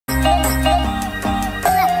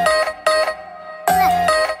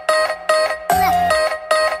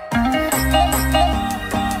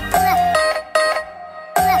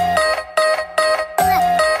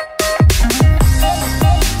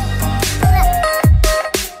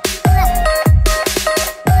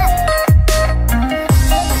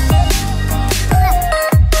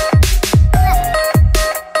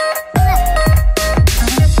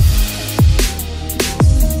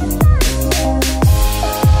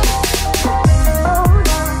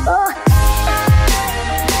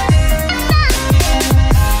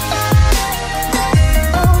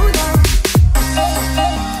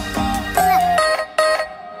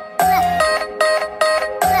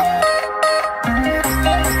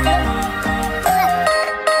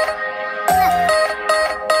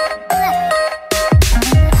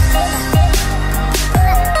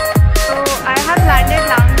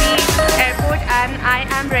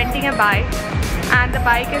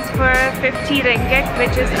is for 50 ringgit,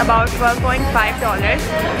 which is about $12.5,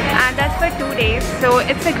 and that's for 2 days, so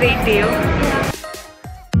it's a great deal.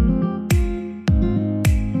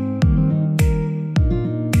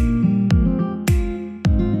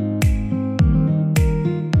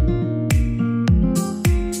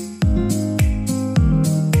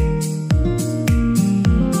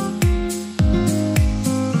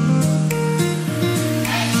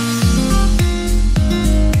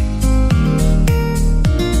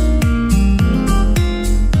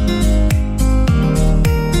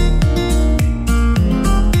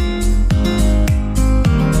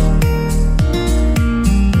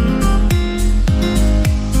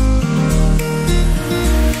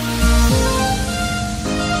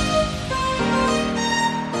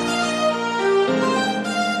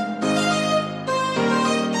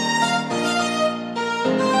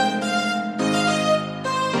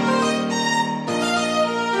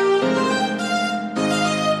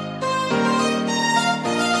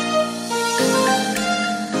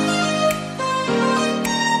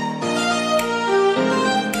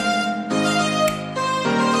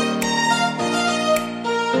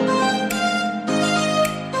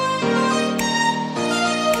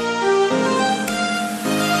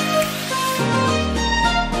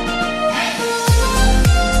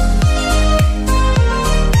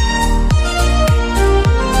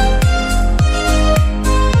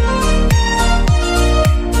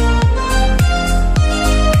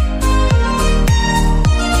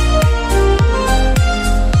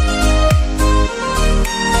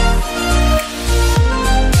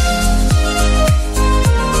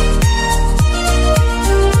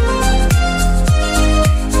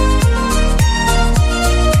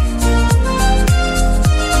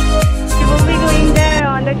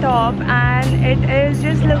 And it is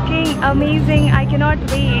just looking amazing. I cannot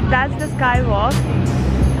wait. That's the skywalk,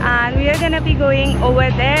 and we are gonna be going over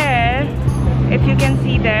there. If you can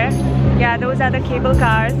see there, yeah, those are the cable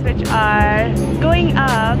cars which are going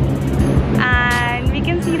up, and we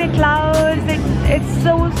can see the clouds. It's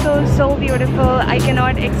so beautiful. I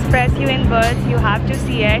cannot express you in words. You have to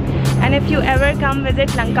see it. And if you ever come visit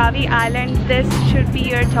Langkawi Island, this should be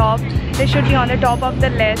your top. This should be on the top of the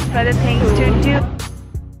list for the things to do.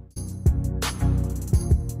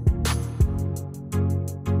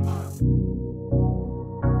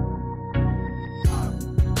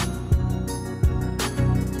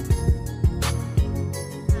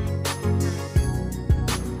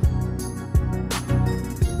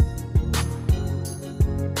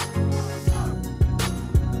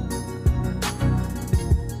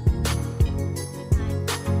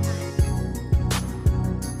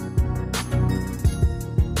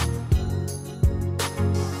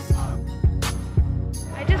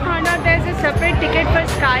 There's a separate ticket for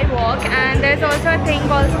skywalk, and there's also a thing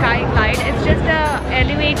called skyglide. It's just an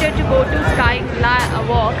elevator to go to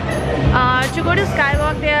skywalk. To go to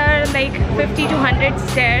skywalk, there are like 50 to 100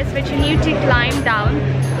 stairs which you need to climb down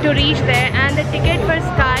to reach there, and the ticket for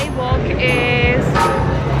skywalk is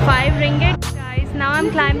 5 ringgit. Guys, now I'm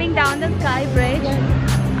climbing down the Skybridge,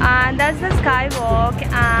 and that's the skywalk,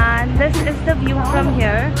 and this is the view from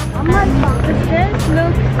here. The stairs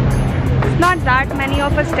look not that many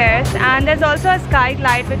of a stairs, and there's also a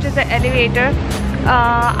skyglide, which is an elevator.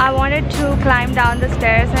 I wanted to climb down the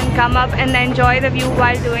stairs and come up and enjoy the view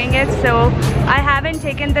while doing it, so I haven't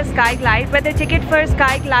taken the skyglide. But the ticket for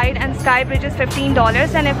skyglide and skybridge is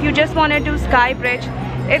 $15, and if you just want to do skybridge,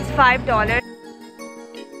 it's $5.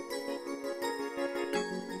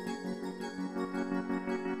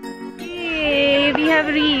 Yay, we have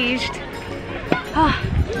reached.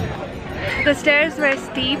 The stairs were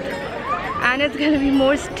steep, and it's gonna be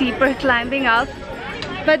more steeper climbing up,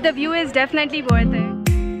 but the view is definitely worth it.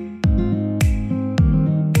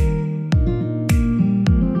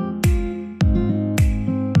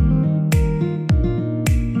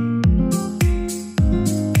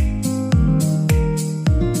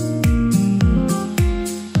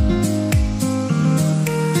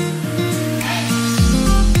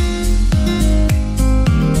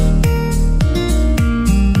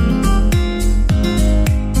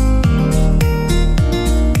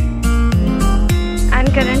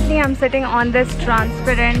 Currently I'm sitting on this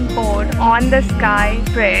transparent board on the Sky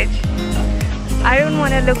Bridge. I don't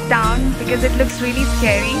want to look down because it looks really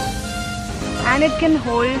scary, and it can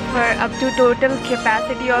hold for up to total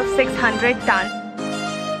capacity of 600 tons.